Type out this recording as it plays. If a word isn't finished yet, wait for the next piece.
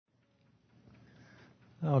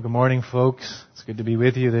Oh, good morning, folks. It's good to be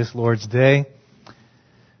with you this Lord's Day.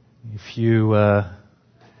 If you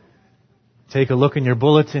take a look in your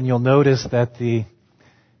bulletin, you'll notice that the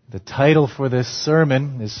title for this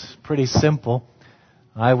sermon is pretty simple.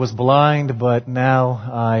 I was blind, but now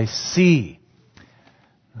I see.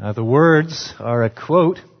 The words are a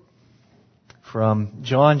quote from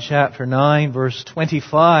John chapter 9, verse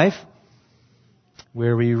 25,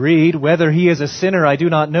 where we read, "Whether he is a sinner I do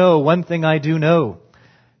not know. One thing I do know,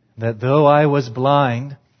 that though I was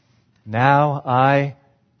blind, now I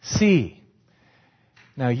see."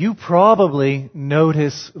 Now you probably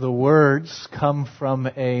notice the words come from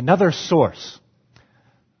another source,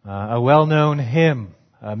 a well-known hymn,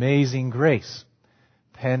 Amazing Grace,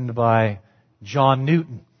 penned by John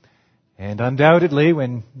Newton. And undoubtedly,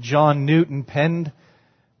 when John Newton penned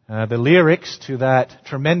the lyrics to that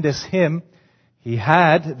tremendous hymn, he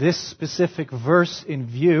had this specific verse in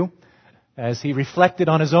view as he reflected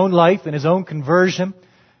on his own life and his own conversion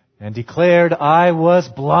and declared, "I was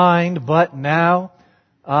blind, but now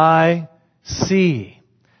I see."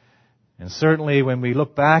 And certainly when we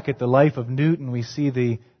look back at the life of Newton, we see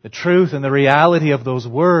the truth and the reality of those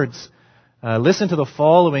words. Listen to the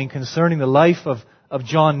following concerning the life of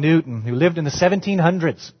John Newton, who lived in the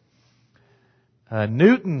 1700s.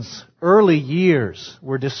 Newton's early years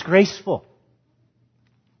were disgraceful.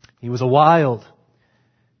 He was a wild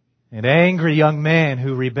and angry young man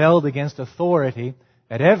who rebelled against authority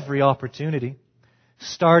at every opportunity,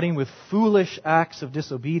 starting with foolish acts of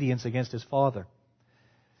disobedience against his father.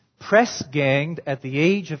 Press-ganged at the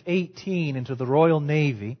age of 18 into the Royal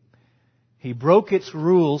Navy, he broke its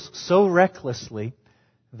rules so recklessly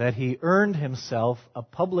that he earned himself a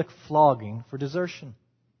public flogging for desertion.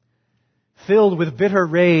 Filled with bitter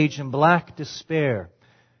rage and black despair,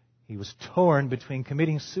 he was torn between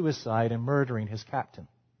committing suicide and murdering his captain.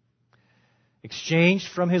 Exchanged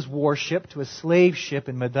from his warship to a slave ship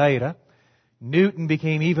in Madeira, Newton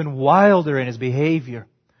became even wilder in his behavior.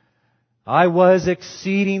 "I was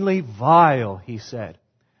exceedingly vile," he said.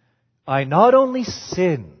 "I not only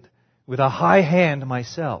sinned with a high hand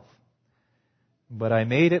myself, but I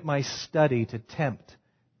made it my study to tempt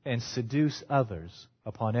and seduce others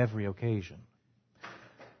upon every occasion."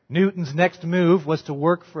 Newton's next move was to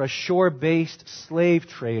work for a shore-based slave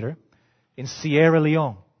trader in Sierra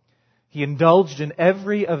Leone. He indulged in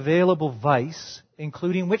every available vice,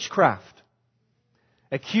 including witchcraft.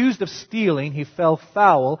 Accused of stealing, he fell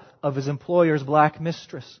foul of his employer's black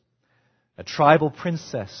mistress, a tribal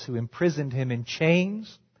princess who imprisoned him in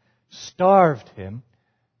chains, starved him,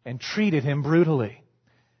 and treated him brutally.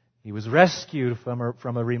 He was rescued from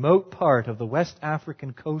a remote part of the West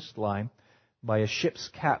African coastline by a ship's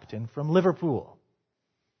captain from Liverpool.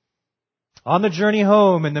 On the journey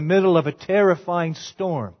home, in the middle of a terrifying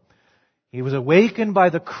storm, he was awakened by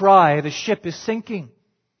the cry, "The ship is sinking."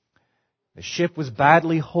 The ship was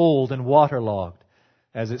badly holed and waterlogged.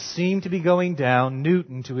 As it seemed to be going down,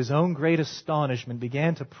 Newton, to his own great astonishment,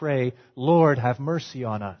 began to pray, "Lord, have mercy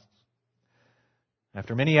on us."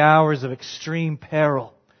 After many hours of extreme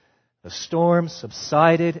peril, the storm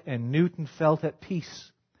subsided and Newton felt at peace.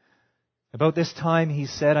 About this time, he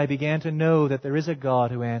said, "I began to know that there is a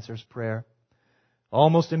God who answers prayer."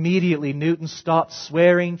 Almost immediately, Newton stopped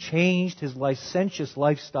swearing, changed his licentious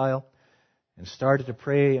lifestyle, and started to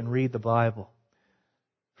pray and read the Bible.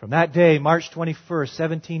 From that day, March 21st,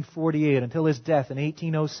 1748, until his death in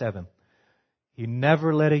 1807, he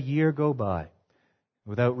never let a year go by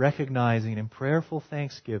without recognizing in prayerful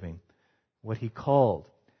thanksgiving what he called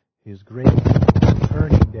his great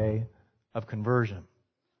turning day of conversion.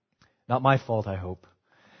 Not my fault, I hope.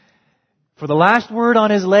 For the last word on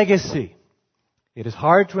his legacy, it is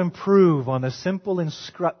hard to improve on the simple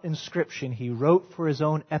inscription he wrote for his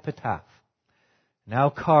own epitaph, now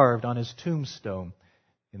carved on his tombstone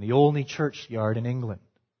in the Olney churchyard in England.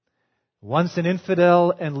 Once an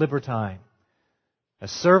infidel and libertine, a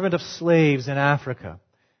servant of slaves in Africa,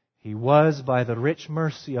 he was, by the rich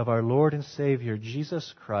mercy of our Lord and Savior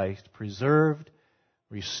Jesus Christ, preserved,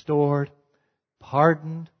 restored,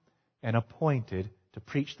 pardoned, and appointed to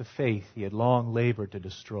preach the faith he had long labored to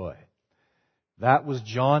destroy. That was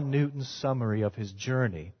John Newton's summary of his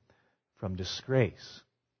journey from disgrace,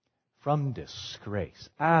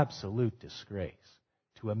 absolute disgrace,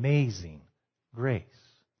 to amazing grace.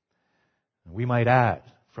 And we might add,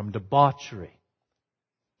 from debauchery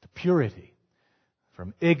to purity,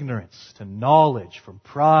 from ignorance to knowledge, from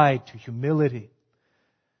pride to humility,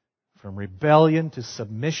 from rebellion to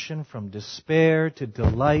submission, from despair to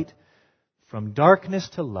delight, from darkness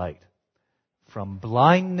to light, from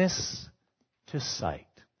blindness to sight.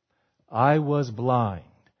 I was blind,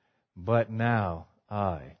 but now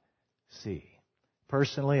I see.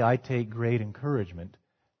 Personally, I take great encouragement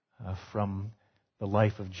from the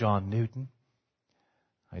life of John Newton.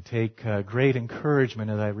 I take great encouragement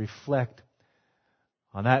as I reflect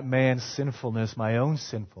on that man's sinfulness, my own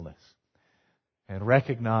sinfulness, and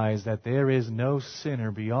recognize that there is no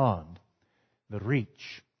sinner beyond the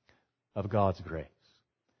reach of God's grace.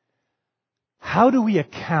 How do we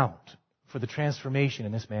account for the transformation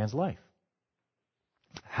in this man's life?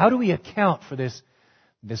 How do we account for this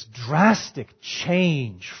drastic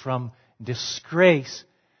change from disgrace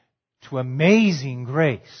to amazing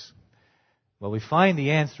grace? Well, we find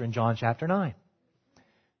the answer in John chapter 9.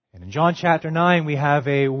 And in John chapter 9, we have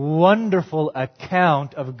a wonderful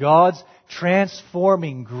account of God's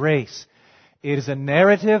transforming grace. It is a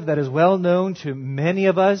narrative that is well known to many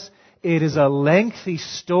of us. It is a lengthy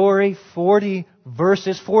story,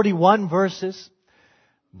 41 verses.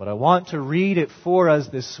 But I want to read it for us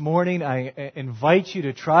this morning. I invite you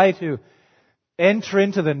to try to enter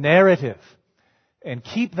into the narrative and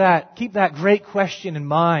keep that great question in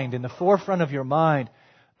mind, in the forefront of your mind.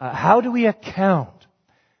 How do we account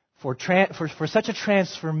for such a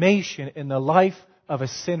transformation in the life of a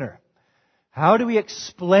sinner? How do we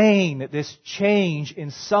explain this change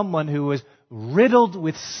in someone who was riddled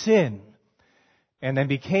with sin and then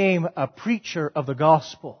became a preacher of the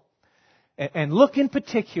gospel? And look in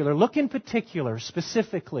particular,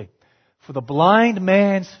 specifically, for the blind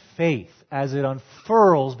man's faith as it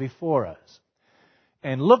unfurls before us.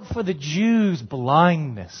 And look for the Jews'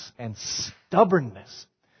 blindness and stubbornness.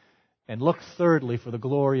 And look thirdly for the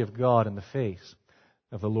glory of God in the face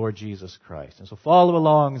of the Lord Jesus Christ. And so follow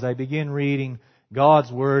along as I begin reading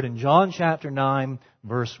God's Word in John chapter 9,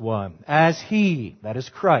 verse 1. As He, that is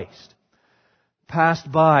Christ,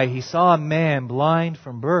 passed by, He saw a man blind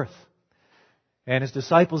from birth. And His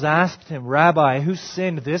disciples asked Him, Rabbi, who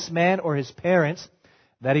sinned, this man or his parents,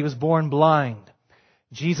 that he was born blind?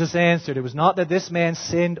 Jesus answered, it was not that this man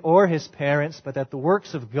sinned or his parents, but that the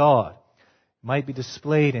works of God might be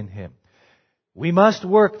displayed in him. We must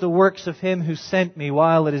work the works of Him who sent me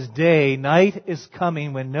while it is day. Night is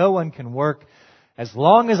coming when no one can work. As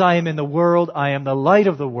long as I am in the world, I am the light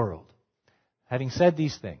of the world. Having said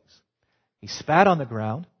these things, He spat on the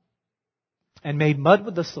ground and made mud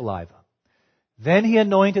with the saliva. Then He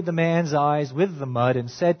anointed the man's eyes with the mud and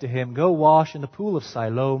said to him, go wash in the pool of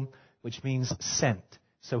Siloam, which means sent.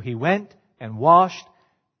 So he went and washed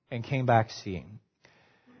and came back seeing.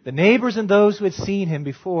 The neighbors and those who had seen him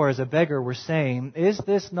before as a beggar were saying, is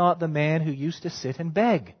this not the man who used to sit and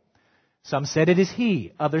beg? Some said, it is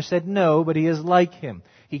he. Others said, no, but he is like him.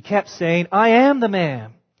 He kept saying, I am the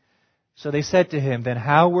man. So they said to him, then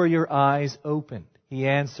how were your eyes opened? He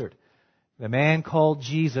answered, the man called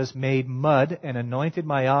Jesus made mud and anointed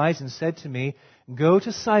my eyes and said to me, go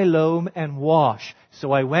to Siloam and wash.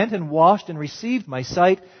 So I went and washed and received my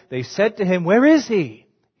sight. They said to him, where is he?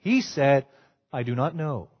 He said, I do not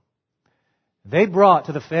know. They brought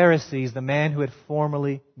to the Pharisees the man who had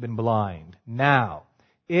formerly been blind. Now,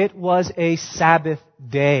 it was a Sabbath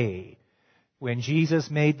day when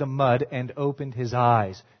Jesus made the mud and opened his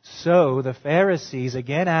eyes. So the Pharisees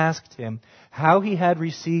again asked him how he had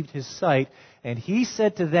received his sight. And he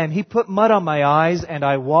said to them, he put mud on my eyes and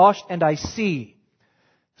I washed and I see.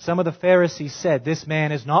 Some of the Pharisees said, this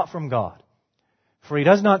man is not from God, for he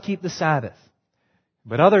does not keep the Sabbath.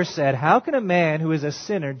 But others said, how can a man who is a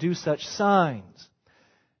sinner do such signs?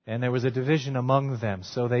 And there was a division among them.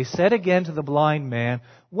 So they said again to the blind man,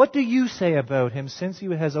 what do you say about him since he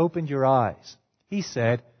has opened your eyes? He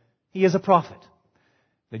said, he is a prophet.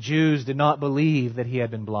 The Jews did not believe that he had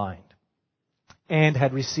been blind and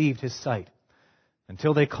had received his sight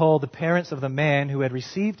until they called the parents of the man who had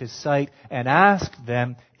received his sight and asked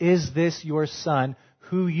them, is this your son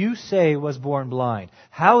who you say was born blind?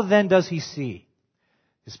 How then does he see?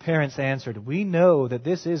 His parents answered, we know that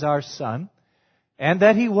this is our son, and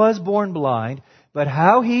that he was born blind, but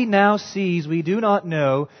how he now sees we do not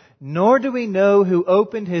know, nor do we know who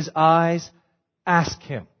opened his eyes. Ask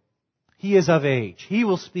him. He is of age. He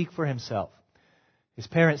will speak for himself. His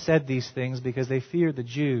parents said these things because they feared the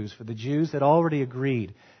Jews, for the Jews had already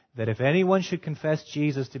agreed that if anyone should confess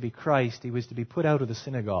Jesus to be Christ, he was to be put out of the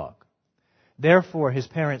synagogue. Therefore his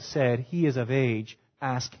parents said, he is of age.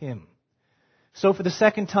 Ask him. So for the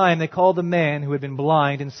second time they called the man who had been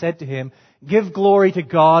blind and said to him, give glory to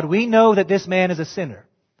God. We know that this man is a sinner.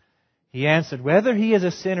 He answered, whether he is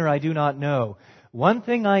a sinner I do not know. One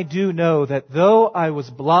thing I do know, that though I was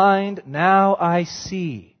blind, now I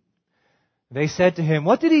see. They said to him,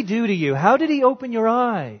 what did he do to you? How did he open your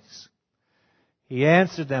eyes? He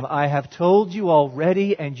answered them, I have told you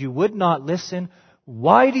already and you would not listen.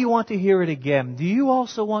 Why do you want to hear it again? Do you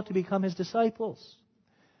also want to become His disciples?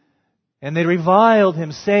 And they reviled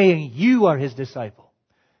Him, saying, You are His disciple,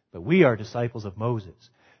 but we are disciples of Moses.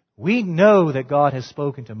 We know that God has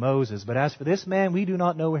spoken to Moses, but as for this man, we do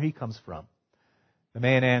not know where he comes from. The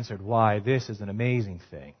man answered, Why, this is an amazing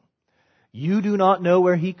thing. You do not know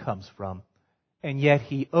where he comes from, and yet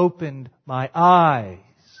he opened my eyes.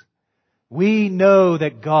 We know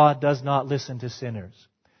that God does not listen to sinners.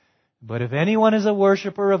 But if anyone is a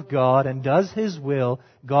worshiper of God and does His will,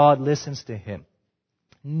 God listens to him.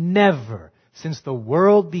 Never, since the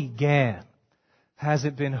world began, has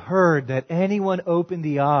it been heard that anyone opened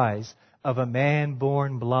the eyes of a man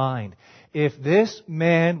born blind. If this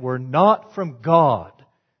man were not from God,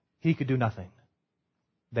 he could do nothing.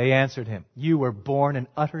 They answered him, You were born in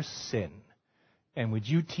utter sin, and would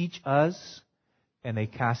you teach us? And they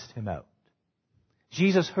cast him out.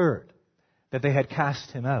 Jesus heard that they had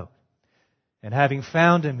cast him out. And having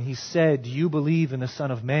found him, he said, Do you believe in the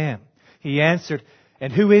Son of Man? He answered,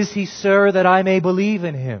 And who is he, sir, that I may believe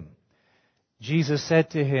in him? Jesus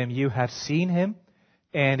said to him, You have seen him,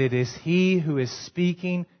 and it is he who is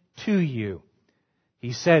speaking to you.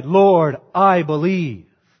 He said, Lord, I believe.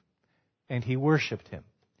 And he worshipped him.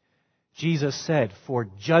 Jesus said, For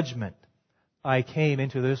judgment I came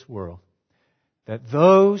into this world, that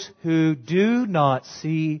those who do not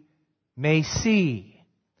see may see,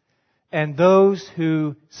 and those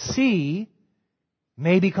who see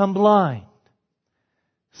may become blind.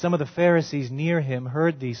 Some of the Pharisees near him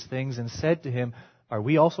heard these things and said to him, Are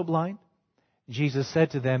we also blind? Jesus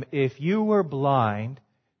said to them, If you were blind,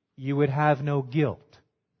 you would have no guilt.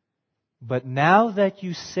 But now that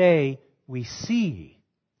you say, We see,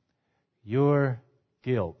 your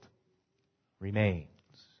guilt remains.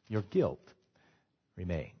 Your guilt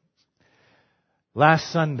remains.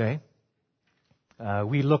 Last Sunday,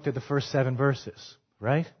 we looked at the first 7 verses,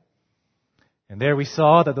 right? And there we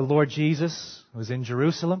saw that the Lord Jesus was in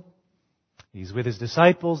Jerusalem. He's with His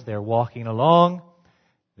disciples. They're walking along.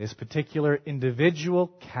 This particular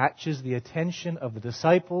individual catches the attention of the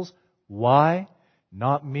disciples. Why?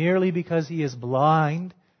 Not merely because he is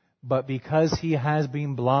blind, but because he has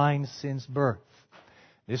been blind since birth.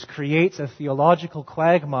 This creates a theological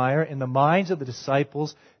quagmire in the minds of the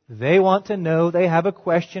disciples. They want to know, they have a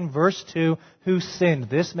question. Verse 2, who sinned,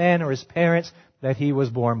 this man or his parents, that he was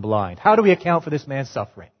born blind? How do we account for this man's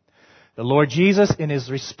suffering? The Lord Jesus, in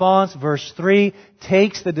His response, verse 3,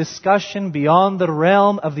 takes the discussion beyond the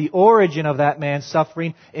realm of the origin of that man's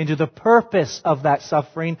suffering into the purpose of that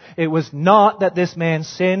suffering. It was not that this man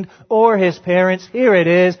sinned or his parents, here it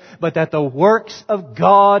is, but that the works of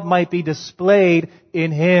God might be displayed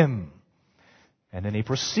in him. And then He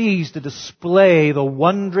proceeds to display the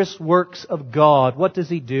wondrous works of God. What does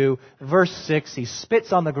He do? Verse 6, He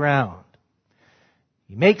spits on the ground.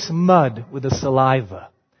 He makes mud with the saliva.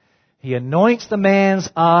 He anoints the man's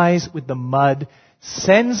eyes with the mud,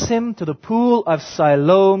 sends him to the pool of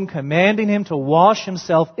Siloam, commanding him to wash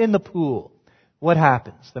himself in the pool. What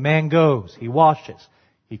happens? The man goes, he washes,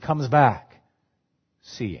 he comes back,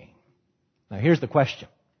 seeing. Now here's the question.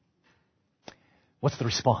 What's the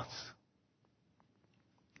response?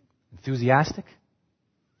 Enthusiastic?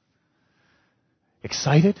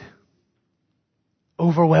 Excited?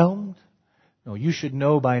 Overwhelmed? No, you should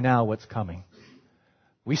know by now what's coming.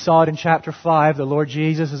 We saw it in chapter 5. The Lord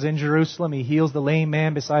Jesus is in Jerusalem. He heals the lame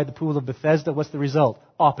man beside the pool of Bethesda. What's the result?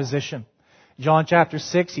 Opposition. John chapter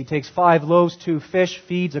 6, He takes 5 loaves, 2 fish,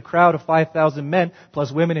 feeds a crowd of 5,000 men,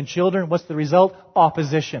 plus women and children. What's the result?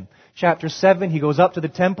 Opposition. Chapter 7, He goes up to the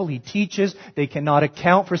temple. He teaches. They cannot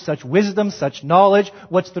account for such wisdom, such knowledge.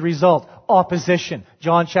 What's the result? Opposition.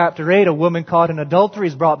 John chapter 8, a woman caught in adultery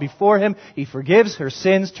is brought before Him. He forgives her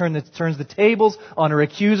sins, turns the tables on her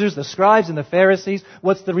accusers, the scribes and the Pharisees.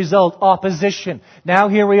 What's the result? Opposition. Now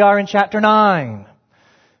here we are in chapter 9.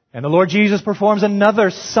 And the Lord Jesus performs another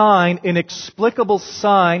sign, inexplicable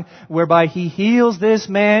sign, whereby He heals this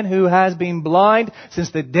man who has been blind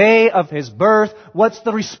since the day of his birth. What's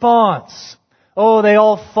the response? Oh, they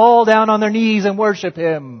all fall down on their knees and worship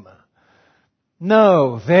Him.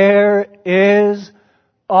 No, there is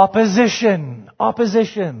opposition.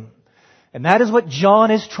 Opposition. And that is what John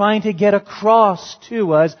is trying to get across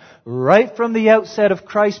to us right from the outset of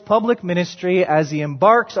Christ's public ministry as He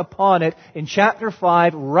embarks upon it in chapter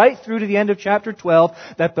 5 right through to the end of chapter 12,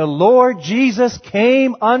 that the Lord Jesus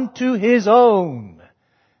came unto His own,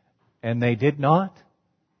 and they did not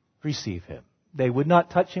receive Him. They would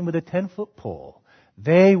not touch Him with a 10-foot pole.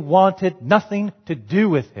 They wanted nothing to do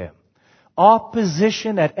with Him.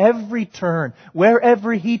 Opposition at every turn.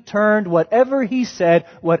 Wherever He turned, whatever He said,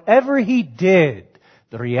 whatever He did,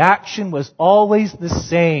 The reaction was always the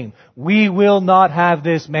same. We will not have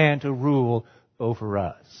this man to rule over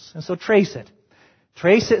us. And so trace it.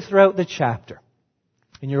 Trace it throughout the chapter.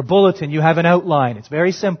 In your bulletin, you have an outline. It's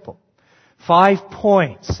very simple. 5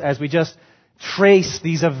 points as we just trace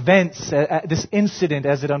these events, this incident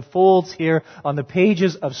as it unfolds here on the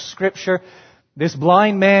pages of Scripture. This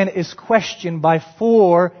blind man is questioned by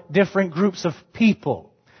 4 different groups of people.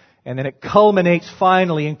 And then it culminates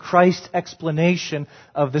finally in Christ's explanation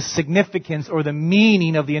of the significance or the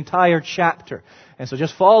meaning of the entire chapter. And so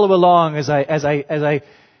just follow along as I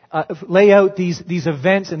lay out these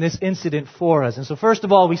events and this incident for us. And so first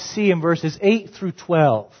of all, we see in verses 8 through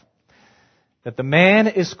 12 that the man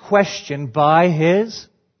is questioned by his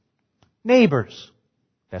neighbors.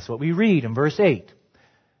 That's what we read in verse 8.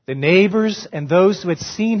 The neighbors and those who had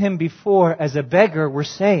seen him before as a beggar were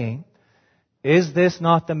saying, "Is this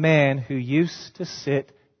not the man who used to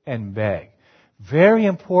sit and beg?" Very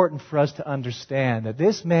important for us to understand that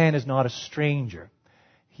this man is not a stranger.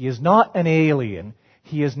 He is not an alien.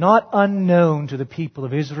 He is not unknown to the people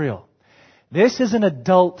of Israel. This is an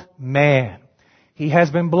adult man. He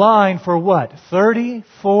has been blind for what? 30,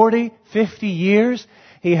 40, 50 years?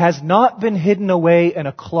 He has not been hidden away in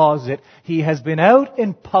a closet. He has been out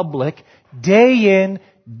in public, day in,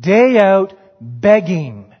 day out,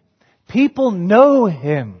 begging. People know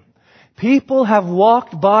him. People have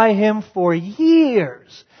walked by him for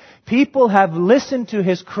years. People have listened to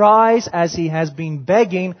his cries as he has been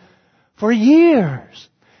begging for years.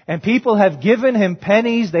 And people have given him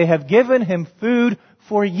pennies. They have given him food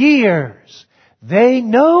for years. They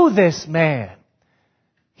know this man.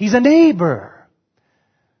 He's a neighbor.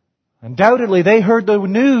 Undoubtedly, they heard the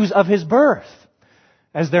news of his birth.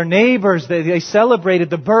 As their neighbors, they celebrated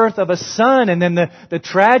the birth of a son, and then the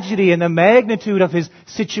tragedy and the magnitude of his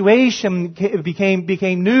situation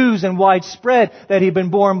became news and widespread that he'd been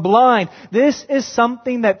born blind. This is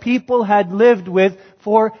something that people had lived with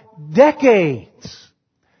for decades.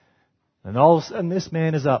 And all of a sudden, this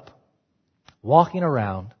man is up, walking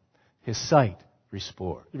around, his sight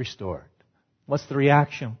restored. What's the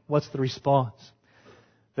reaction? What's the response?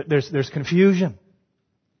 There's confusion.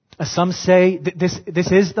 Some say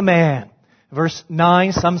this is the man. Verse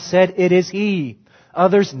 9, some said it is he.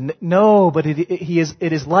 Others, no, but it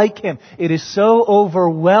is like him. It is so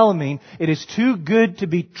overwhelming. It is too good to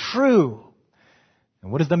be true.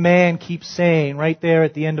 And what does the man keep saying right there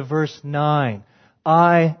at the end of verse 9?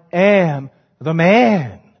 I am the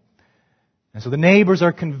man. And so the neighbors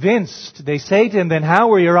are convinced. They say to him, then how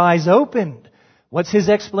were your eyes opened? What's his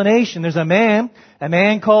explanation? There's a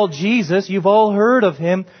man called Jesus. You've all heard of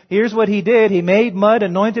him. Here's what he did. He made mud,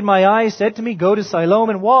 anointed my eyes, said to me, go to Siloam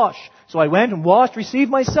and wash. So I went and washed,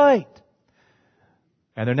 received my sight.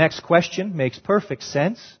 And their next question makes perfect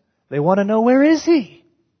sense. They want to know, where is he?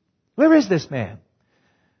 Where is this man?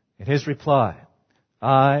 And his reply,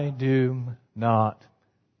 I do not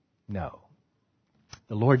know.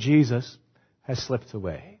 The Lord Jesus has slipped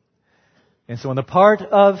away. And so on the part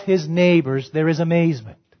of his neighbors, there is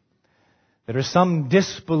amazement. There is some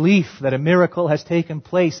disbelief that a miracle has taken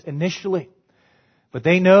place initially. But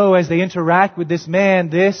they know as they interact with this man,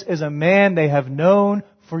 this is a man they have known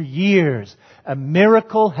for years. A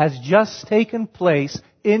miracle has just taken place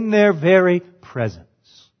in their very presence.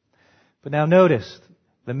 But now notice,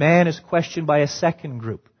 the man is questioned by a second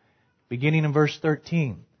group, beginning in verse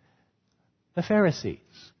 13. The Pharisees.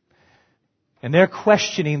 And their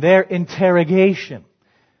questioning, their interrogation,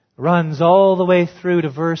 runs all the way through to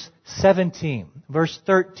verse 17. Verse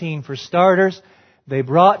 13, for starters, they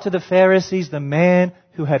brought to the Pharisees the man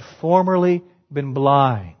who had formerly been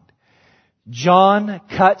blind. John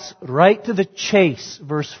cuts right to the chase,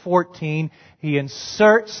 verse 14. He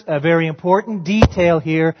inserts a very important detail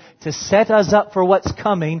here to set us up for what's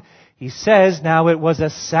coming. He says, now it was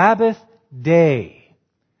a Sabbath day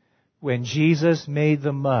when Jesus made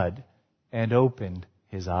the mud and opened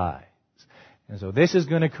his eyes. And so this is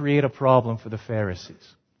going to create a problem for the Pharisees.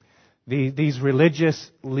 These religious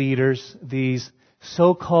leaders, these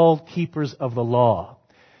so-called keepers of the law.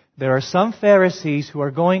 There are some Pharisees who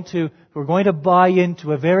are going to buy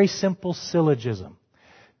into a very simple syllogism.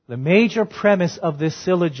 The major premise of this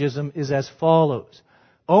syllogism is as follows.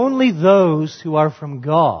 Only those who are from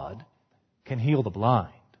God can heal the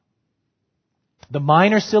blind. The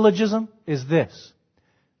minor syllogism is this.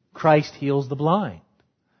 Christ heals the blind.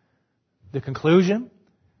 The conclusion?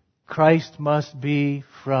 Christ must be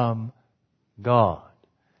from God.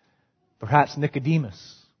 Perhaps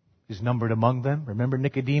Nicodemus is numbered among them. Remember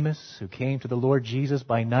Nicodemus who came to the Lord Jesus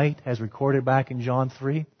by night as recorded back in John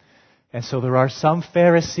 3? And so there are some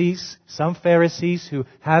Pharisees who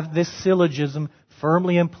have this syllogism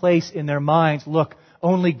firmly in place in their minds, look,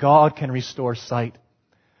 only God can restore sight.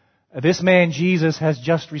 This man Jesus has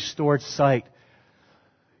just restored sight.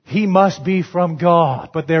 He must be from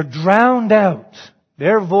God. But they're drowned out.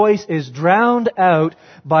 Their voice is drowned out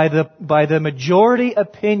by the majority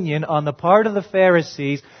opinion on the part of the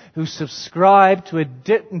Pharisees who subscribe to an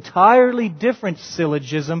entirely different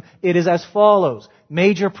syllogism. It is as follows.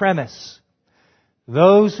 Major premise.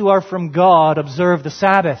 Those who are from God observe the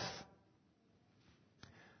Sabbath.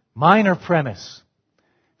 Minor premise.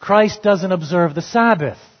 Christ doesn't observe the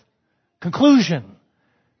Sabbath. Conclusion.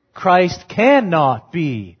 Christ cannot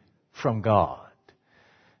be from God.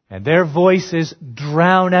 And their voices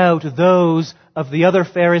drown out those of the other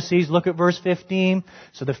Pharisees. Look at verse 15.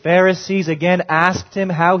 So the Pharisees again asked him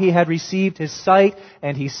how he had received his sight.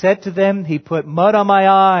 And he said to them, he put mud on my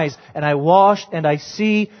eyes, and I washed, and I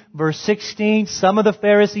see. Verse 16, some of the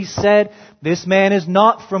Pharisees said, this man is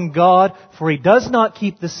not from God, for he does not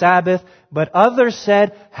keep the Sabbath. But others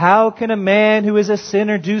said, how can a man who is a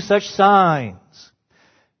sinner do such signs?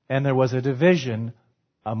 And there was a division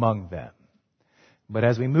among them. But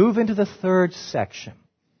as we move into the third section,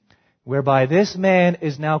 whereby this man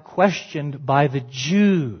is now questioned by the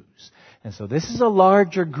Jews. And so this is a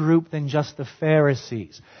larger group than just the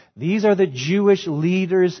Pharisees. These are the Jewish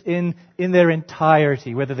leaders in their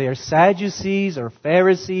entirety, whether they are Sadducees or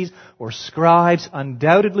Pharisees or scribes,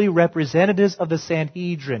 undoubtedly representatives of the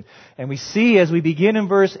Sanhedrin. And we see as we begin in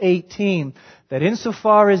verse 18 that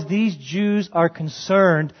insofar as these Jews are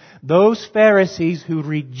concerned, those Pharisees who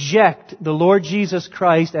reject the Lord Jesus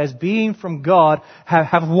Christ as being from God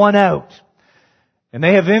have won out. And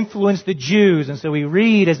they have influenced the Jews. And so we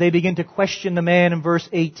read as they begin to question the man in verse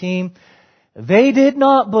 18, they did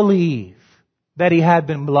not believe that he had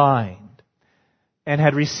been blind and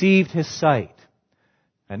had received his sight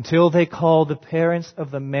until they called the parents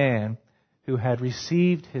of the man who had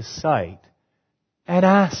received his sight and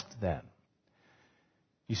asked them.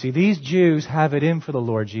 You see, these Jews have it in for the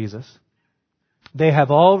Lord Jesus. They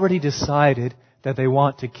have already decided that they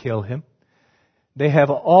want to kill him. They have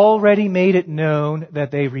already made it known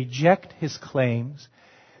that they reject his claims.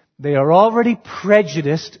 They are already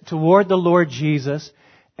prejudiced toward the Lord Jesus,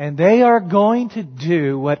 and they are going to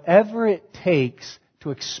do whatever it takes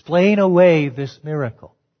to explain away this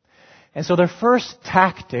miracle. And so their first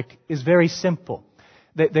tactic is very simple.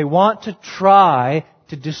 They want to try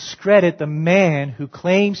to discredit the man who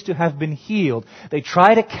claims to have been healed. They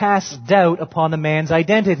try to cast doubt upon the man's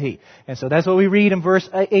identity. And so that's what we read in verse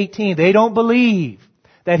 18. They don't believe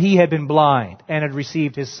that he had been blind and had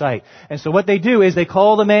received his sight. And so what they do is they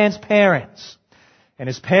call the man's parents. And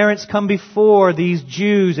his parents come before these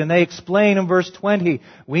Jews and they explain in verse 20,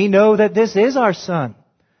 we know that this is our son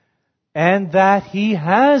and that he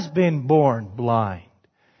has been born blind.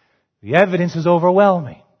 The evidence is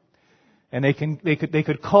overwhelming. And they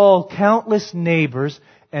could call countless neighbors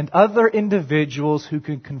and other individuals who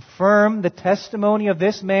can confirm the testimony of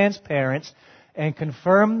this man's parents and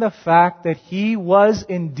confirm the fact that he was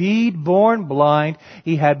indeed born blind.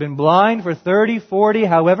 He had been blind for 30, 40,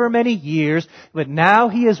 however many years, but now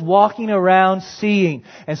he is walking around seeing.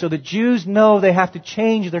 And so the Jews know they have to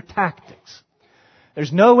change their tactics.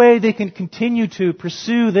 There's no way they can continue to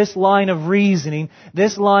pursue this line of reasoning,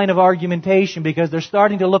 this line of argumentation, because they're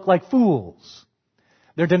starting to look like fools.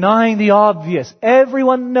 They're denying the obvious.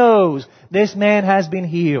 Everyone knows this man has been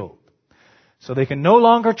healed. So they can no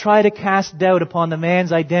longer try to cast doubt upon the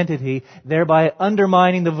man's identity, thereby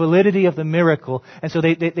undermining the validity of the miracle. And so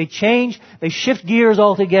they shift gears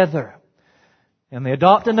altogether. And they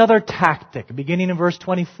adopt another tactic, beginning in verse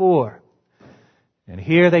 24. And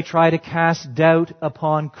here they try to cast doubt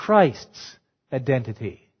upon Christ's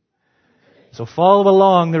identity. So follow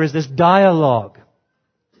along. There is this dialogue,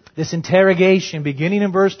 this interrogation beginning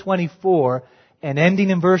in verse 24 and ending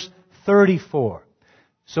in verse 34.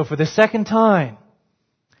 So for the second time,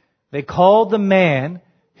 they called the man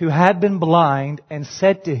who had been blind and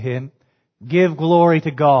said to him, give glory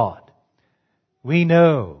to God. We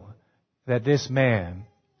know that this man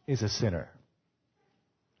is a sinner.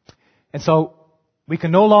 And so, we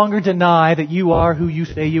can no longer deny that you are who you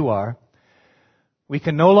say you are. We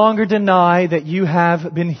can no longer deny that you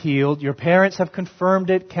have been healed. Your parents have confirmed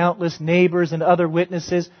it. Countless neighbors and other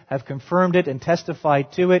witnesses have confirmed it and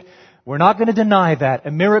testified to it. We're not going to deny that.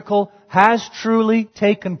 A miracle has truly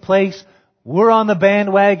taken place. We're on the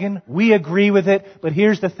bandwagon. We agree with it. But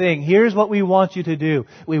here's the thing. Here's what we want you to do.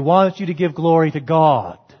 We want you to give glory to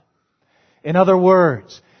God. In other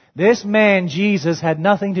words, this man, Jesus, had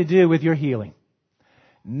nothing to do with your healing.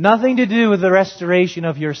 Nothing to do with the restoration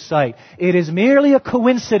of your sight. It is merely a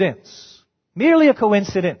coincidence. Merely a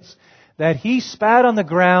coincidence that He spat on the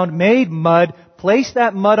ground, made mud, placed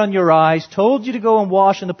that mud on your eyes, told you to go and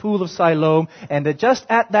wash in the pool of Siloam, and that just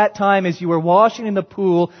at that time as you were washing in the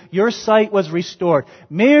pool, your sight was restored.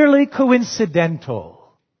 Merely coincidental.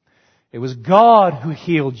 It was God who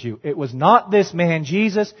healed you. It was not this man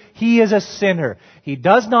Jesus. He is a sinner. He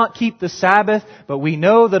does not keep the Sabbath, but we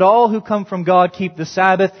know that all who come from God keep the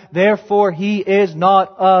Sabbath. Therefore, he is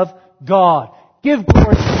not of God. Give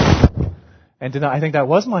glory. And I think that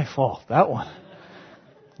was my fault, that one.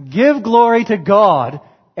 Give glory to God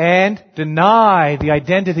and deny the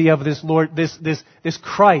identity of this Lord, this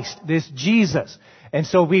Christ, this Jesus. And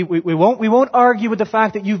so we won't argue with the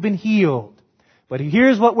fact that you've been healed. But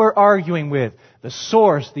here's what we're arguing with. The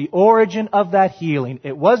source, the origin of that healing.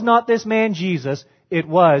 It was not this man Jesus, it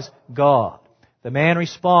was God. The man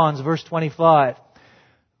responds, verse 25,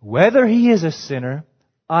 whether he is a sinner,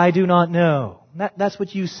 I do not know. That's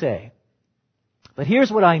what you say. But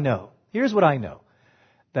here's what I know. Here's what I know.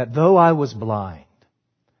 That though I was blind,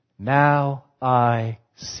 now I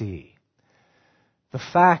see. The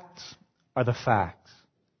facts are the facts.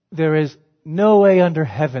 There is no way under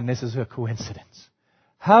heaven this is a coincidence.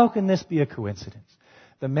 How can this be a coincidence?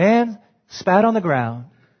 The man spat on the ground.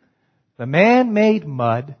 The man made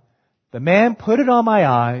mud. The man put it on my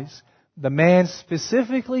eyes. The man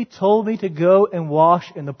specifically told me to go and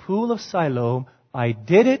wash in the pool of Siloam. I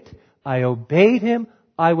did it. I obeyed him.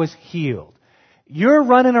 I was healed. You're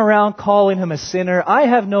running around calling him a sinner. I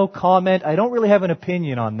have no comment. I don't really have an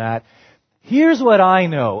opinion on that. Here's what I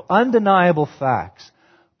know. Undeniable facts.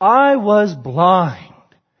 I was blind.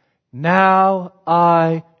 Now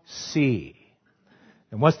I see.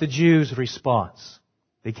 And what's the Jews' response?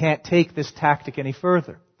 They can't take this tactic any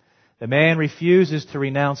further. The man refuses to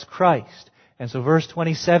renounce Christ. And so verse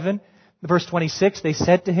 26, they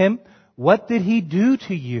said to him, what did he do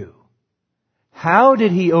to you? How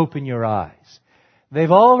did he open your eyes? They've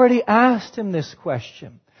already asked him this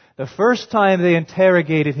question. The first time they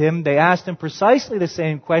interrogated him, they asked him precisely the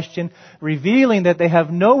same question, revealing that they have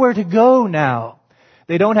nowhere to go now.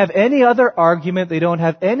 They don't have any other argument. They don't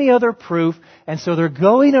have any other proof. And so they're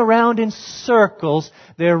going around in circles.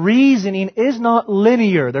 Their reasoning is not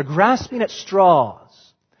linear. They're grasping at straws.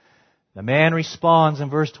 The man responds in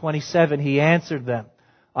verse 27. He answered them,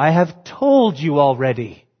 I have told you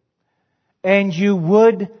already, and you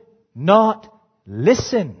would not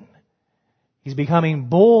listen. He's becoming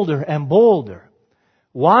bolder and bolder.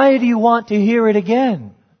 Why do you want to hear it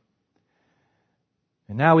again?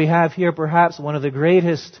 And now we have here perhaps one of the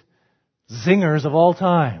greatest zingers of all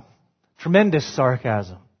time. Tremendous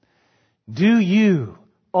sarcasm. Do you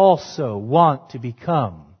also want to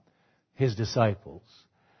become his disciples?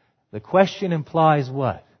 The question implies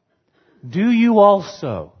what? Do you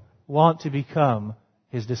also want to become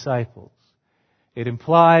his disciples? It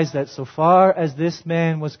implies that so far as this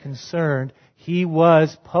man was concerned, he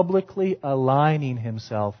was publicly aligning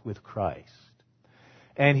himself with Christ.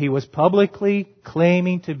 And he was publicly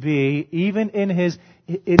claiming to be, even in his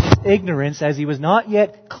ignorance, as he was not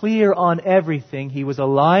yet clear on everything, he was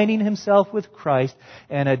aligning himself with Christ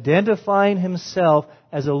and identifying himself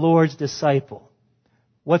as a Lord's disciple.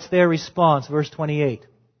 What's their response? Verse 28.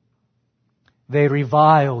 They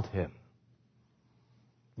reviled him.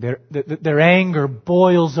 Their anger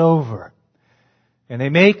boils over. And they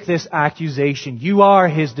make this accusation, you are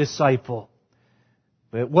his disciple.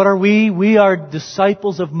 But what are we? We are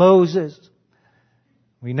disciples of Moses.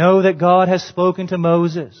 We know that God has spoken to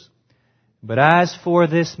Moses. But as for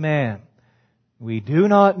this man, we do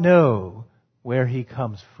not know where he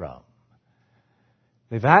comes from.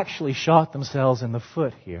 They've actually shot themselves in the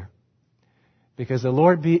foot here. Because the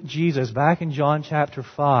Lord Jesus, back in John chapter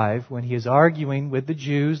 5, when he is arguing with the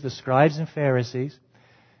Jews, the scribes and Pharisees,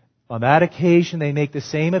 on that occasion they make the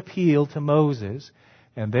same appeal to Moses.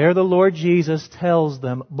 And there the Lord Jesus tells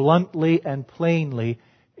them bluntly and plainly,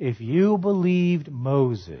 if you believed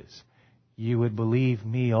Moses, you would believe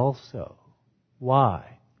me also.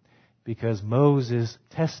 Why? Because Moses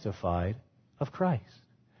testified of Christ.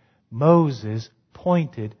 Moses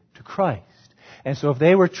pointed to Christ. And so if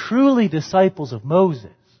they were truly disciples of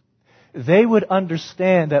Moses, they would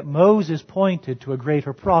understand that Moses pointed to a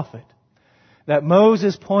greater prophet. That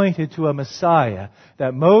Moses pointed to a Messiah.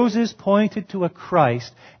 That Moses pointed to a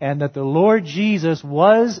Christ. And that the Lord Jesus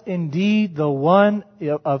was indeed the one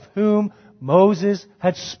of whom Moses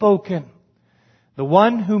had spoken. The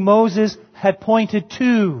one who Moses had pointed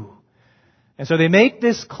to. And so they make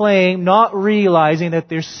this claim not realizing that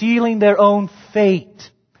they're sealing their own fate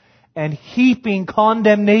and heaping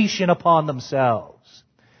condemnation upon themselves.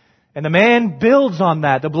 And the man builds on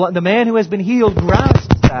that. The man who has been healed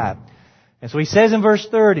grasps that. And so he says in verse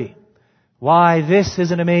 30, Why, this is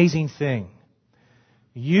an amazing thing.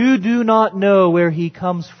 You do not know where he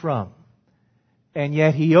comes from, and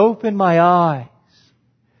yet he opened my eyes.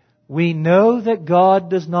 We know that God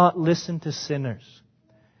does not listen to sinners.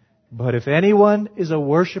 But if anyone is a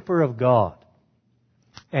worshiper of God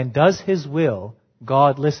and does his will,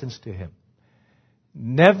 God listens to him.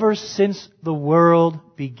 Never since the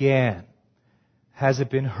world began has it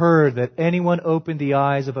been heard that anyone opened the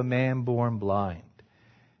eyes of a man born blind.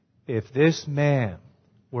 If this man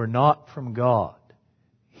were not from God,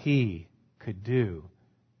 he could do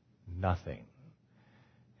nothing.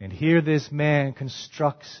 And here this man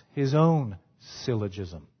constructs his own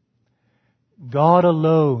syllogism. God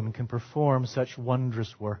alone can perform such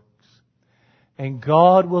wondrous works. And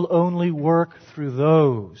God will only work through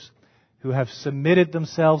those who have submitted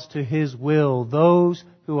themselves to His will, those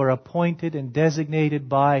who are appointed and designated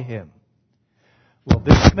by Him. Well,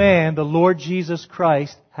 this man, the Lord Jesus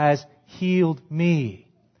Christ, has healed me.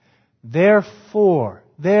 Therefore,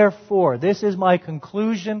 this is my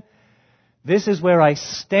conclusion. This is where I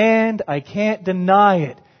stand. I can't deny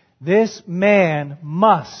it. This man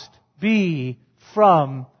must be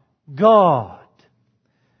from God.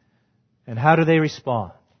 And how do they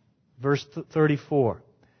respond? Verse 34.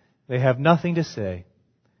 They have nothing to say.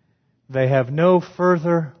 They have no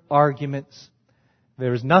further arguments.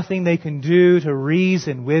 There is nothing they can do to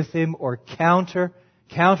reason with him or counter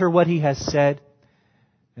what he has said.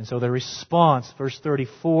 And so their response, verse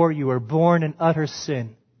 34, you were born in utter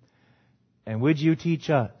sin. And would you teach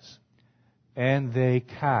us? And they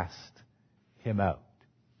cast him out.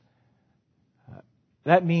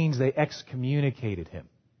 That means they excommunicated him.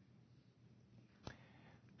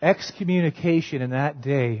 Excommunication in that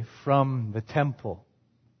day from the temple,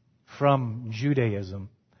 from Judaism.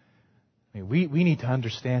 I mean, we need to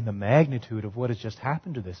understand the magnitude of what has just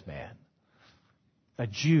happened to this man. A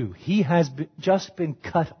Jew. He has just been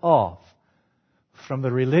cut off from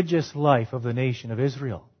the religious life of the nation of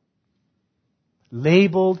Israel.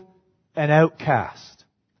 Labeled an outcast.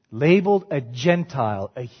 Labeled a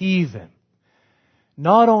Gentile, a heathen.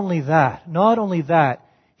 Not only that,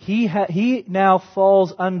 he now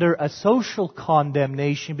falls under a social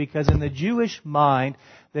condemnation because in the Jewish mind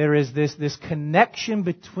there is this connection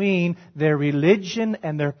between their religion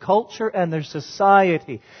and their culture and their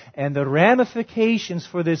society. And the ramifications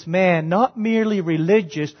for this man, not merely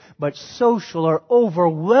religious but social, are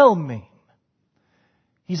overwhelming.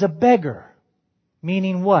 He's a beggar.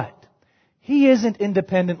 Meaning what? He isn't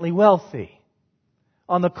independently wealthy.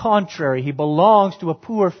 On the contrary, he belongs to a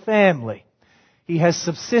poor family. He has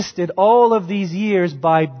subsisted all of these years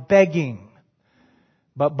by begging.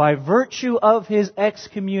 But by virtue of his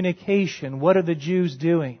excommunication, what are the Jews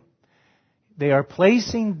doing? They are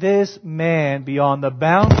placing this man beyond the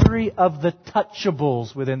boundary of the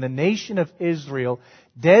touchables within the nation of Israel,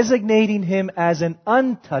 designating him as an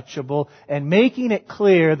untouchable and making it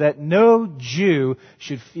clear that no Jew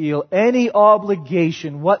should feel any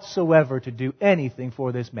obligation whatsoever to do anything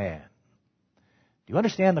for this man. Do you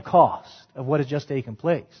understand the cost of what has just taken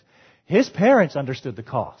place? His parents understood the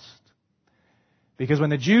cost. Because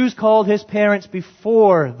when the Jews called his parents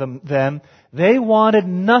before them, they wanted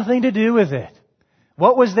nothing to do with it.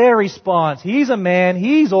 What was their response? He's a man,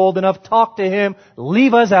 he's old enough, talk to him,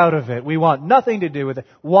 leave us out of it. We want nothing to do with it.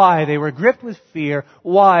 Why? They were gripped with fear.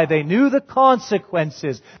 Why? They knew the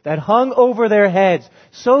consequences that hung over their heads.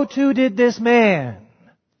 So too did this man.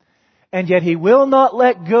 And yet he will not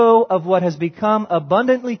let go of what has become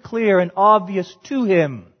abundantly clear and obvious to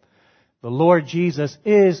him. The Lord Jesus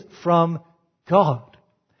is from God.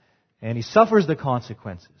 And he suffers the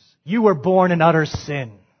consequences. You were born in utter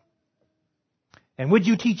sin. And would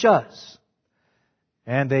you teach us?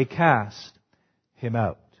 And they cast him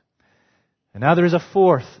out. And now there is a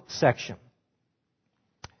fourth section.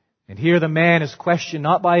 And here the man is questioned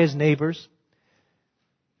not by his neighbors,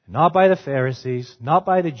 not by the Pharisees, not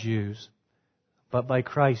by the Jews, but by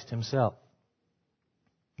Christ himself.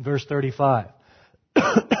 Verse 35.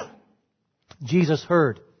 Jesus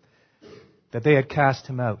heard that they had cast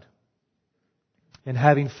him out. And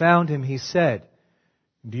having found him, he said,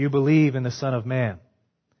 do you believe in the Son of Man?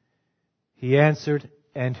 He answered,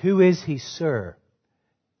 and who is he, sir,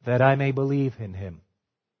 that I may believe in him?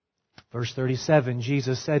 Verse 37,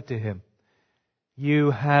 Jesus said to him,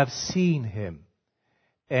 you have seen him,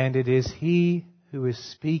 and it is he who is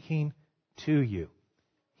speaking to you.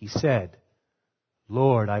 He said,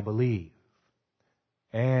 Lord, I believe.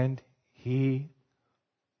 And he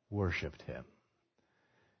worshipped him.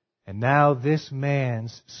 And now this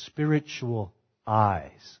man's spiritual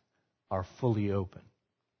eyes are fully open.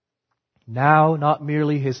 Now, not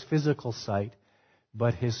merely his physical sight,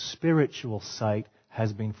 but his spiritual sight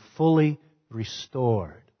has been fully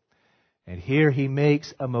restored. And here he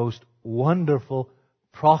makes a most wonderful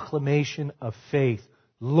proclamation of faith.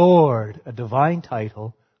 Lord, a divine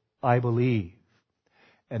title, I believe.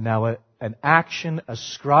 And now an action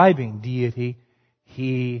ascribing deity,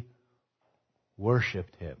 he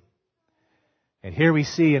worshipped him. And here we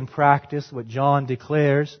see in practice what John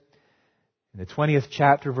declares in the 20th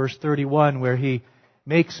chapter, verse 31, where he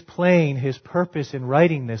makes plain his purpose in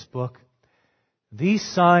writing this book. These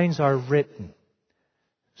signs are written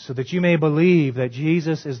so that you may believe that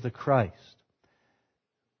Jesus is the Christ,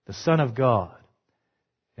 the Son of God,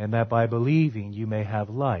 and that by believing you may have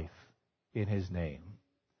life in his name.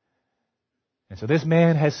 And so this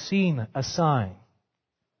man has seen a sign.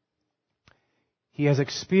 He has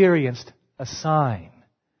experienced a sign.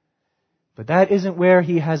 But that isn't where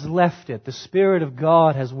he has left it. The Spirit of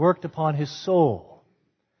God has worked upon his soul.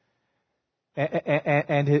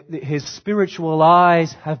 And his spiritual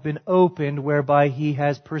eyes have been opened, whereby he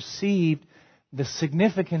has perceived the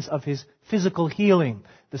significance of his physical healing,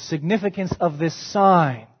 the significance of this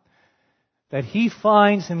sign, that he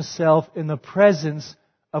finds himself in the presence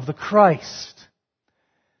of the Christ,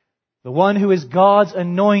 the one who is God's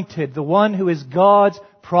anointed, the one who is God's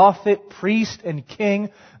prophet, priest, and king,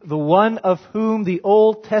 the one of whom the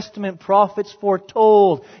Old Testament prophets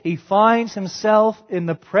foretold. He finds himself in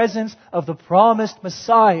the presence of the promised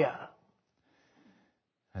Messiah.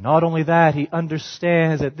 And not only that, he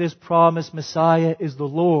understands that this promised Messiah is the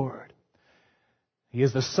Lord. He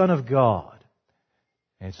is the Son of God.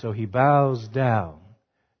 And so he bows down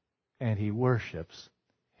and he worships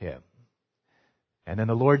him. And then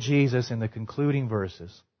the Lord Jesus, in the concluding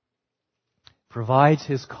verses, provides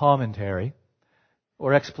his commentary,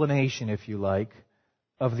 or explanation, if you like,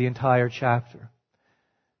 of the entire chapter.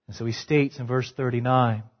 And so he states in verse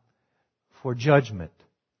 39, "For judgment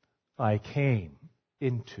I came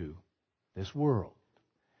into this world."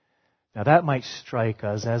 Now that might strike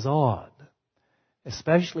us as odd,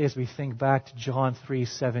 especially as we think back to John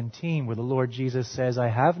 3:17, where the Lord Jesus says, "I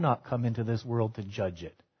have not come into this world to judge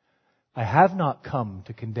it. I have not come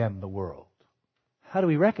to condemn the world." How do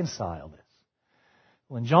we reconcile this?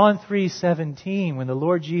 Well, in John 3:17, when the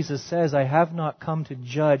Lord Jesus says, "I have not come to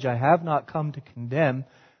judge, I have not come to condemn,"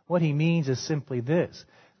 what he means is simply this,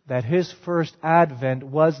 that his first advent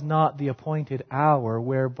was not the appointed hour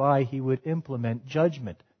whereby he would implement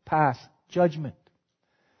judgment, pass judgment.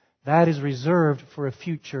 That is reserved for a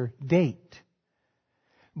future date.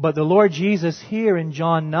 But the Lord Jesus here in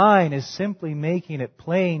John 9 is simply making it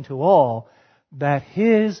plain to all that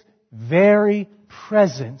his very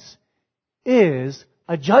presence is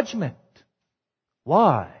a judgment.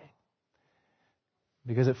 Why?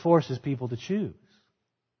 Because it forces people to choose.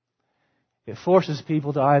 It forces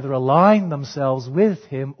people to either align themselves with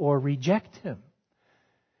him or reject him.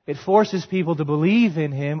 It forces people to believe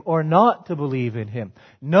in him or not to believe in him.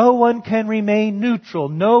 No one can remain neutral.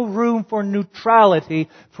 No room for neutrality.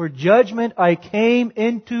 For judgment I came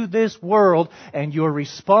into this world, and your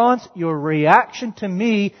response, your reaction to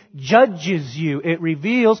me judges you. It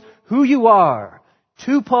reveals who you are.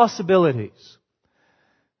 Two possibilities.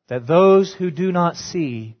 That those who do not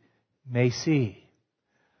see may see.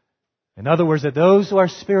 In other words, that those who are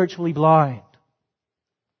spiritually blind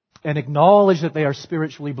and acknowledge that they are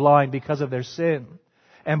spiritually blind because of their sin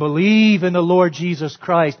and believe in the Lord Jesus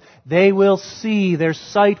Christ, they will see, their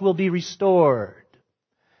sight will be restored.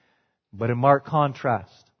 But in marked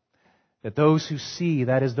contrast, that those who see,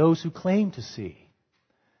 that is, those who claim to see,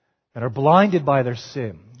 and are blinded by their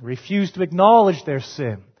sin, refuse to acknowledge their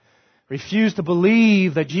sin, refuse to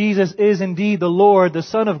believe that Jesus is indeed the Lord, the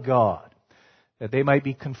Son of God, that they might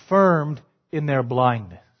be confirmed in their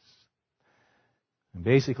blindness. And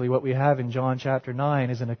basically what we have in John chapter 9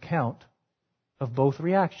 is an account of both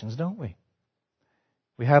reactions, don't we?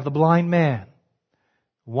 We have the blind man,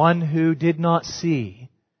 one who did not see,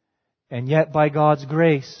 and yet by God's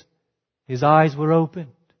grace, his eyes were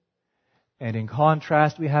opened. And in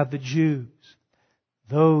contrast, we have the Jews,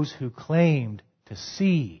 those who claimed to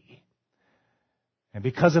see. And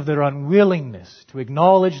because of their unwillingness to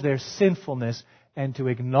acknowledge their sinfulness and to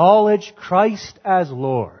acknowledge Christ as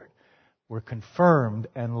Lord, were confirmed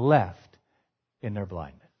and left in their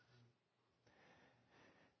blindness.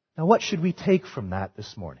 Now, what should we take from that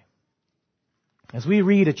this morning? As we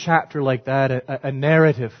read a chapter like that, a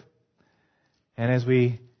narrative, and as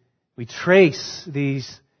we trace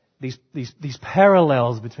these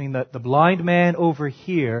parallels between the blind man over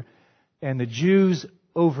here and the Jews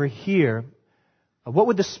over here, what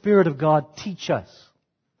would the Spirit of God teach us?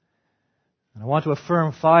 And I want to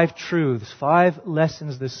affirm 5 truths, 5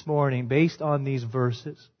 lessons this morning based on these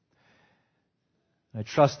verses. I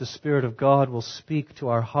trust the Spirit of God will speak to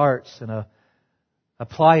our hearts and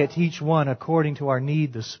apply it to each one according to our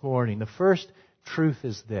need this morning. The first truth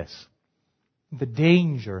is this: the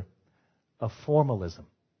danger of formalism.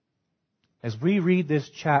 As we read this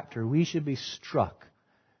chapter, we should be struck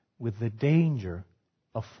with the danger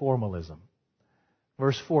of formalism.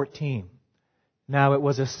 Verse 14. Now it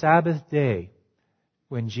was a Sabbath day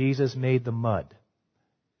when Jesus made the mud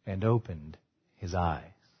and opened his eyes.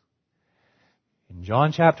 In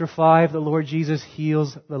John chapter 5, the Lord Jesus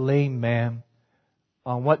heals the lame man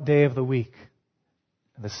on what day of the week?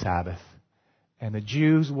 The Sabbath. And the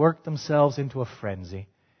Jews worked themselves into a frenzy.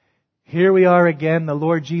 Here we are again. The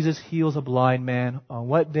Lord Jesus heals a blind man on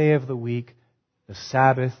what day of the week? The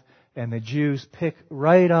Sabbath. And the Jews pick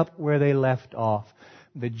right up where they left off.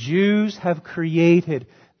 The Jews have created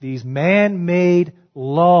these man-made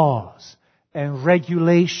laws and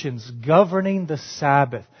regulations governing the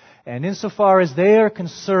Sabbath. And insofar as they are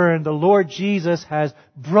concerned, the Lord Jesus has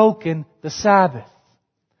broken the Sabbath.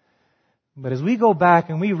 But as we go back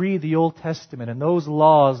and we read the Old Testament and those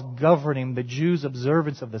laws governing the Jews'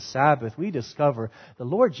 observance of the Sabbath, we discover the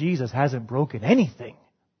Lord Jesus hasn't broken anything.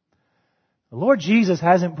 The Lord Jesus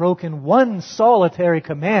hasn't broken one solitary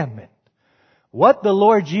commandment. What the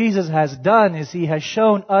Lord Jesus has done is He has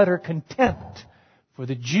shown utter contempt for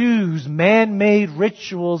the Jews' man-made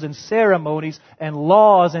rituals and ceremonies and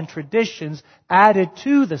laws and traditions added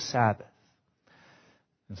to the Sabbath.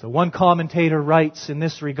 And so one commentator writes in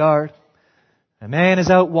this regard, a man is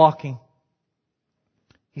out walking.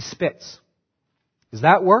 He spits. Does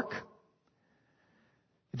that work?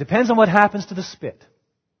 It depends on what happens to the spit.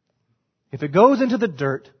 If it goes into the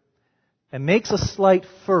dirt and makes a slight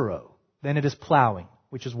furrow, then it is plowing,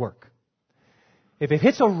 which is work. If it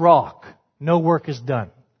hits a rock, no work is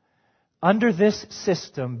done. Under this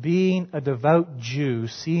system, being a devout Jew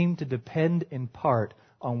seemed to depend in part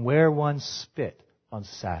on where one spit on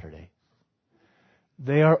Saturday.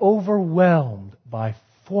 They are overwhelmed by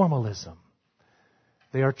formalism.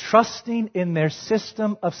 They are trusting in their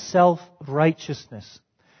system of self-righteousness.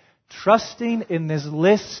 Trusting in this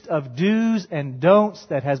list of do's and don'ts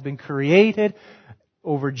that has been created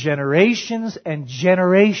over generations and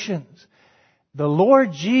generations. The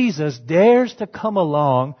Lord Jesus dares to come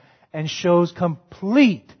along and shows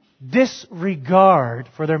complete disregard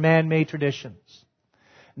for their man-made traditions.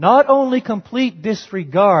 Not only complete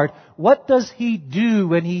disregard, what does He do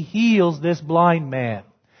when He heals this blind man?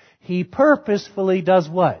 He purposefully does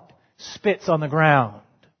what? Spits on the ground.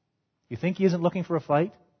 You think He isn't looking for a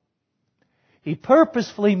fight? He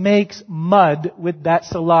purposefully makes mud with that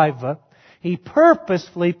saliva. He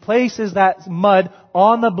purposefully places that mud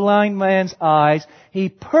on the blind man's eyes. He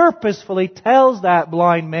purposefully tells that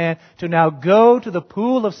blind man to now go to the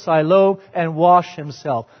pool of Siloam and wash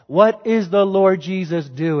himself. What is the Lord Jesus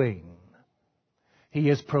doing? He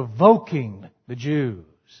is provoking the Jews.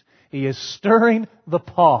 He is stirring the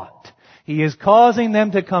pot. He is causing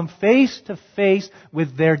them to come face to face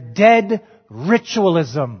with their dead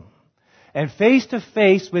ritualism. And face to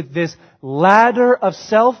face with this ladder of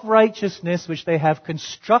self-righteousness which they have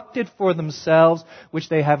constructed for themselves, which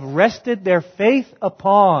they have rested their faith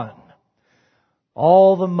upon.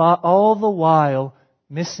 All the while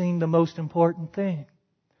missing the most important thing.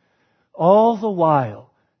 All the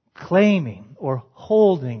while claiming or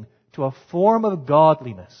holding to a form of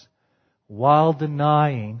godliness while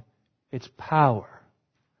denying its power.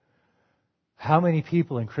 How many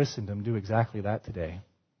people in Christendom do exactly that today?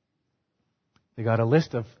 They got a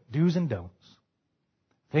list of do's and don'ts.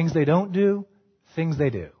 Things they don't do, things they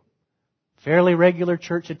do. Fairly regular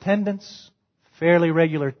church attendance, fairly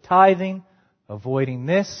regular tithing, avoiding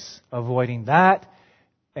this, avoiding that,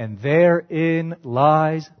 and therein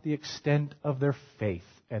lies the extent of their faith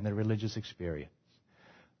and their religious experience.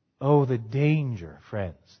 Oh, the danger,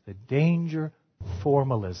 friends, the danger of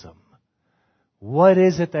formalism. What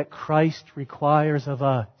is it that Christ requires of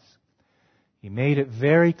us? He made it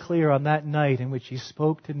very clear on that night in which He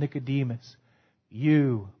spoke to Nicodemus.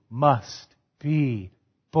 You must be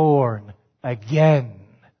born again.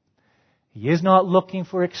 He is not looking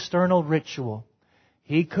for external ritual.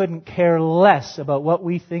 He couldn't care less about what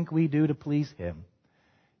we think we do to please Him.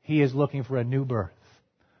 He is looking for a new birth,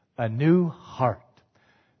 a new heart,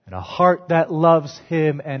 and a heart that loves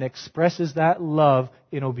Him and expresses that love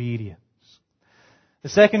in obedience. The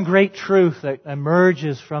second great truth that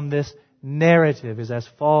emerges from this narrative is as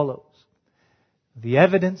follows. The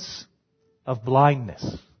evidence of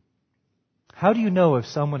blindness. How do you know if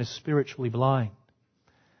someone is spiritually blind?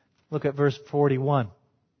 Look at verse 41.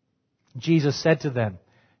 Jesus said to them,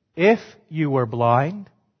 if you were blind,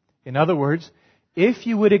 in other words, if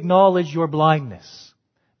you would acknowledge your blindness,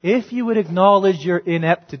 if you would acknowledge your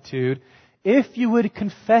ineptitude, if you would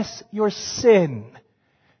confess your sin,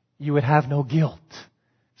 you would have no guilt.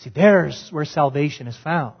 See, there's where salvation is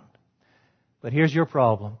found. But here's your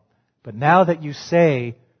problem. But now that you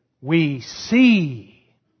say, we see,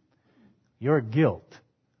 your guilt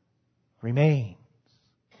remains.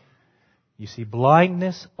 You see,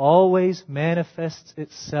 blindness always manifests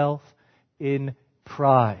itself in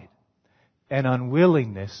pride and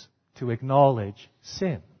unwillingness to acknowledge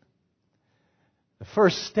sin. The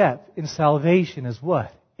first step in salvation is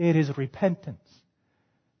what? It is repentance.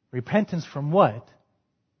 Repentance from what?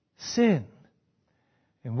 Sin.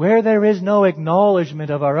 And where there is no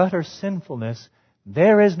acknowledgement of our utter sinfulness,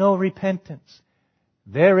 there is no repentance.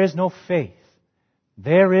 There is no faith.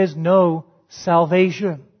 There is no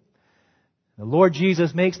salvation. The Lord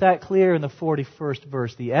Jesus makes that clear in the 41st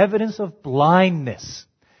verse. The evidence of blindness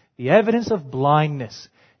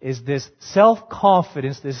is this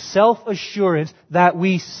self-confidence, this self-assurance that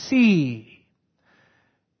we see.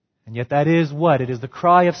 And yet that is what? It is the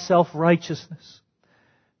cry of self-righteousness.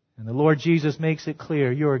 And the Lord Jesus makes it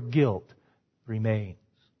clear, your guilt remains.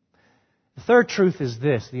 The third truth is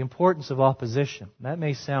this, the importance of opposition. That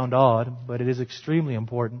may sound odd, but it is extremely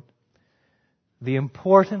important. The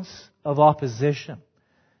importance of opposition.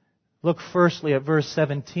 Look firstly at verse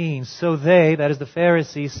 17. So they, that is the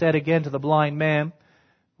Pharisees, said again to the blind man,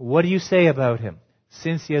 what do you say about him,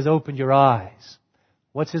 since he has opened your eyes?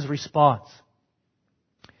 What's his response?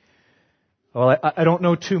 Well, I don't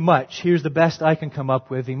know too much. Here's the best I can come up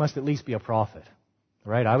with. He must at least be a prophet.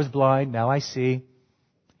 Right? I was blind, now I see.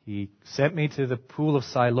 He sent me to the pool of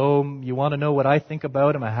Siloam. You want to know what I think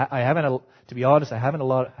about him? To be honest, I haven't a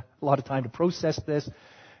lot of time to process this.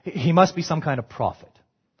 He must be some kind of prophet.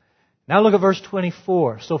 Now look at verse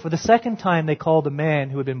 24. So for the second time they called the man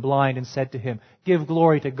who had been blind and said to him, give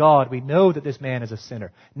glory to God. We know that this man is a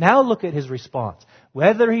sinner. Now look at his response.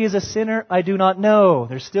 Whether he is a sinner, I do not know.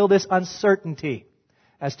 There's still this uncertainty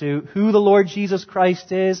as to who the Lord Jesus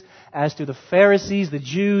Christ is, as to the Pharisees, the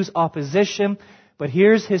Jews' opposition. But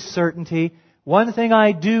here's his certainty. One thing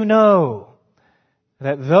I do know,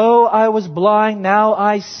 that though I was blind, now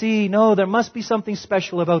I see. No, there must be something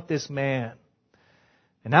special about this man.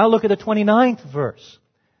 And now look at the 29th verse.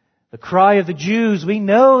 The cry of the Jews, we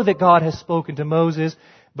know that God has spoken to Moses,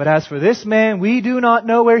 but as for this man, we do not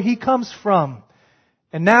know where he comes from.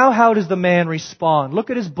 And now how does the man respond?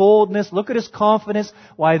 Look at his boldness, look at his confidence.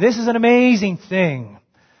 Why, this is an amazing thing.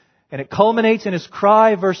 And it culminates in his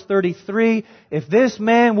cry, verse 33, if this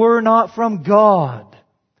man were not from God,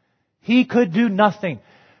 he could do nothing.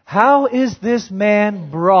 How is this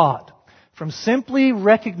man brought from simply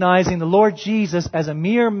recognizing the Lord Jesus as a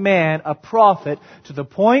mere man, a prophet, to the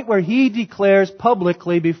point where he declares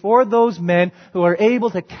publicly before those men who are able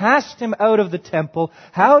to cast him out of the temple,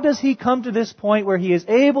 how does he come to this point where he is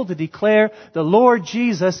able to declare the Lord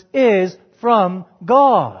Jesus is from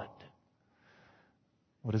God?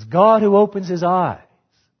 Well, it is God who opens his eyes.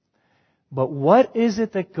 But what is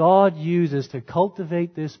it that God uses to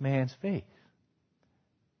cultivate this man's faith?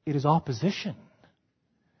 It is opposition.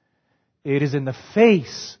 It is in the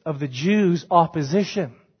face of the Jews'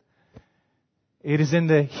 opposition. It is in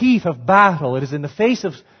the heat of battle. It is in the face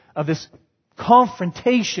of this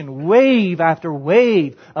confrontation, wave after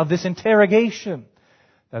wave of this interrogation,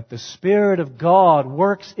 that the Spirit of God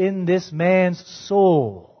works in this man's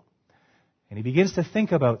soul. And he begins to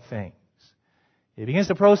think about things. He begins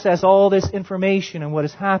to process all this information and what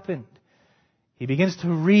has happened. He begins to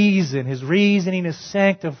reason. His reasoning is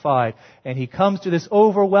sanctified. And he comes to this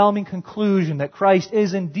overwhelming conclusion that Christ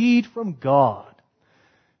is indeed from God.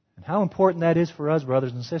 And how important that is for us,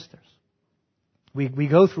 brothers and sisters. We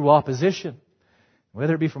go through opposition,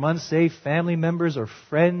 whether it be from unsaved family members or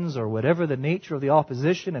friends or whatever the nature of the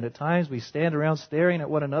opposition. And at times we stand around staring at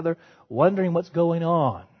one another, wondering what's going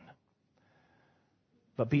on.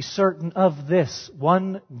 But be certain of this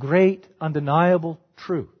one great, undeniable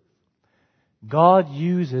truth. God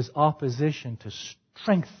uses opposition to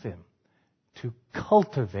strengthen, to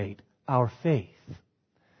cultivate our faith.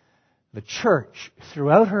 The church,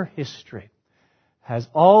 throughout her history, has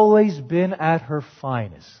always been at her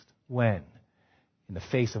finest when? In the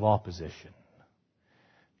face of opposition.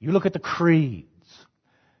 You look at the creeds,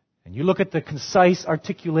 and you look at the concise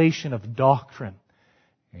articulation of doctrine,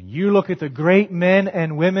 and you look at the great men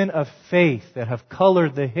and women of faith that have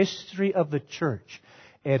colored the history of the church.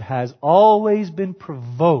 It has always been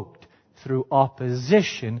provoked through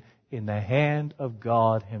opposition in the hand of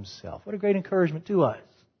God Himself. What a great encouragement to us.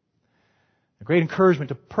 A great encouragement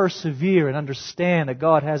to persevere and understand that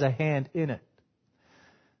God has a hand in it.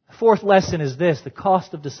 The fourth lesson is this, the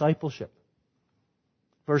cost of discipleship.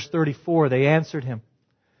 Verse 34, they answered him,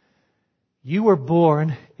 "You were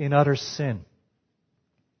born in utter sin,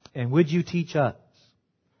 and would you teach us?"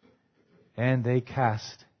 And they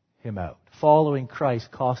cast him out. Following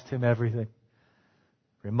Christ cost him everything.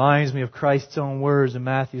 Reminds me of Christ's own words in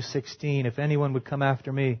Matthew 16, "If anyone would come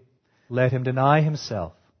after me, let him deny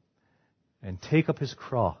himself and take up his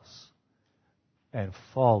cross and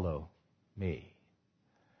follow me."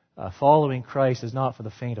 Following Christ is not for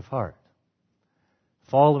the faint of heart.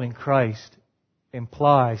 Following Christ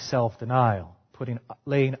implies self-denial,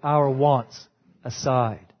 laying our wants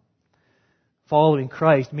aside. Following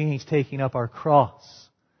Christ means taking up our cross,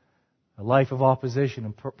 a life of opposition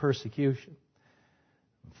and persecution.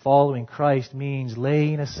 Following Christ means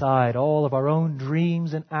laying aside all of our own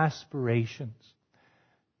dreams and aspirations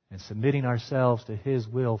and submitting ourselves to His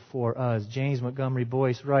will for us. James Montgomery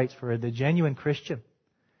Boyce writes, "For the genuine Christian,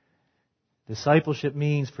 discipleship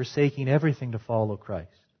means forsaking everything to follow Christ.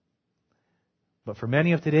 But for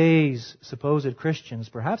many of today's supposed Christians,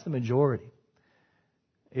 perhaps the majority,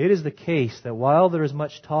 it is the case that while there is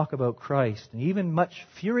much talk about Christ and even much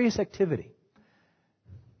furious activity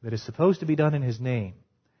that is supposed to be done in His name,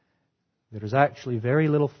 there is actually very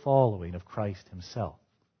little following of Christ Himself.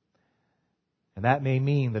 And that may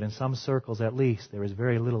mean that in some circles at least there is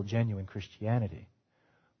very little genuine Christianity.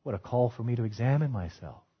 What a call for me to examine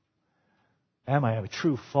myself. Am I a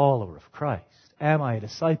true follower of Christ? Am I a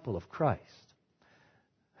disciple of Christ?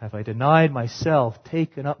 Have I denied myself,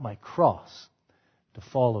 taken up my cross to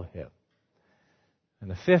follow Him? And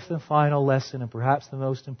the fifth and final lesson, and perhaps the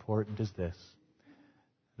most important, is this: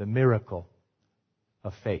 the miracle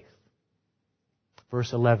of faith.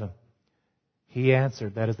 Verse 11, he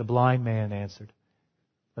answered, that is, the blind man answered,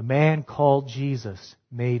 "The man called Jesus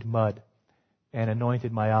made mud and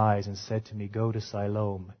anointed my eyes and said to me, 'Go to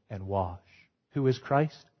Siloam and wash.'" Who is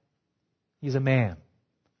Christ? He's a man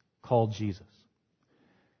called Jesus.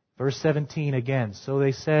 Verse 17 again, "So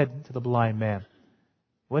they said to the blind man,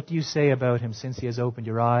 'What do you say about him since he has opened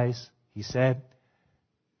your eyes?' He said,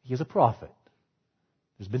 'He is a prophet.'"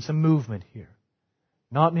 There's been some movement here.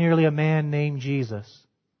 Not merely a man named Jesus,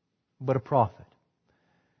 but a prophet.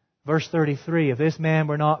 Verse 33, "If this man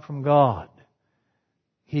were not from God,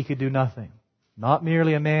 he could do nothing." Not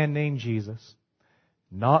merely a man named Jesus,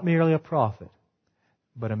 not merely a prophet,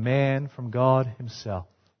 but a man from God Himself.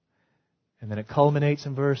 And then it culminates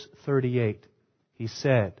in verse 38. He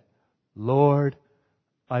said, "Lord,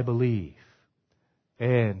 I believe."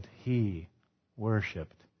 And he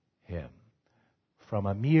worshipped Him. From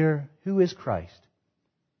a mere, who is Christ?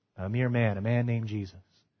 A mere man, a man named Jesus,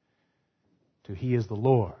 to He is the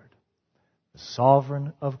Lord, the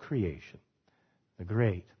sovereign of creation, the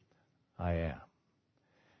great I am.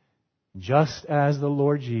 Just as the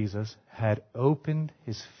Lord Jesus had opened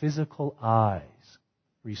His physical eyes,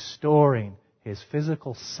 restoring His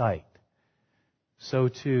physical sight, so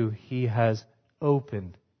too He has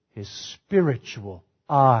opened His spiritual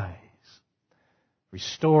eyes,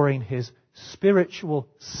 restoring his spiritual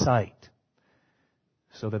sight,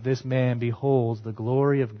 so that this man beholds the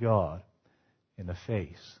glory of God in the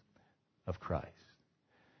face of Christ.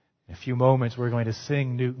 In a few moments we're going to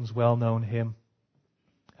sing Newton's well-known hymn,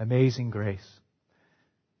 "Amazing Grace."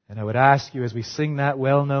 And I would ask you, as we sing that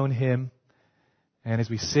well-known hymn, and as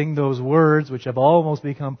we sing those words which have almost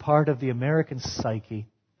become part of the American psyche,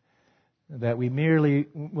 that we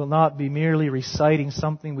will not be merely reciting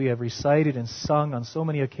something we have recited and sung on so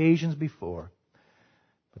many occasions before,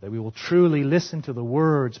 but that we will truly listen to the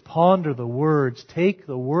words, ponder the words, take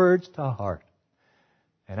the words to heart,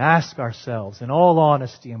 and ask ourselves in all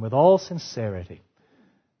honesty and with all sincerity,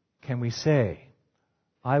 can we say,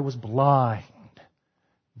 "I was blind,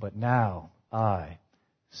 but now I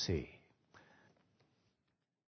see"?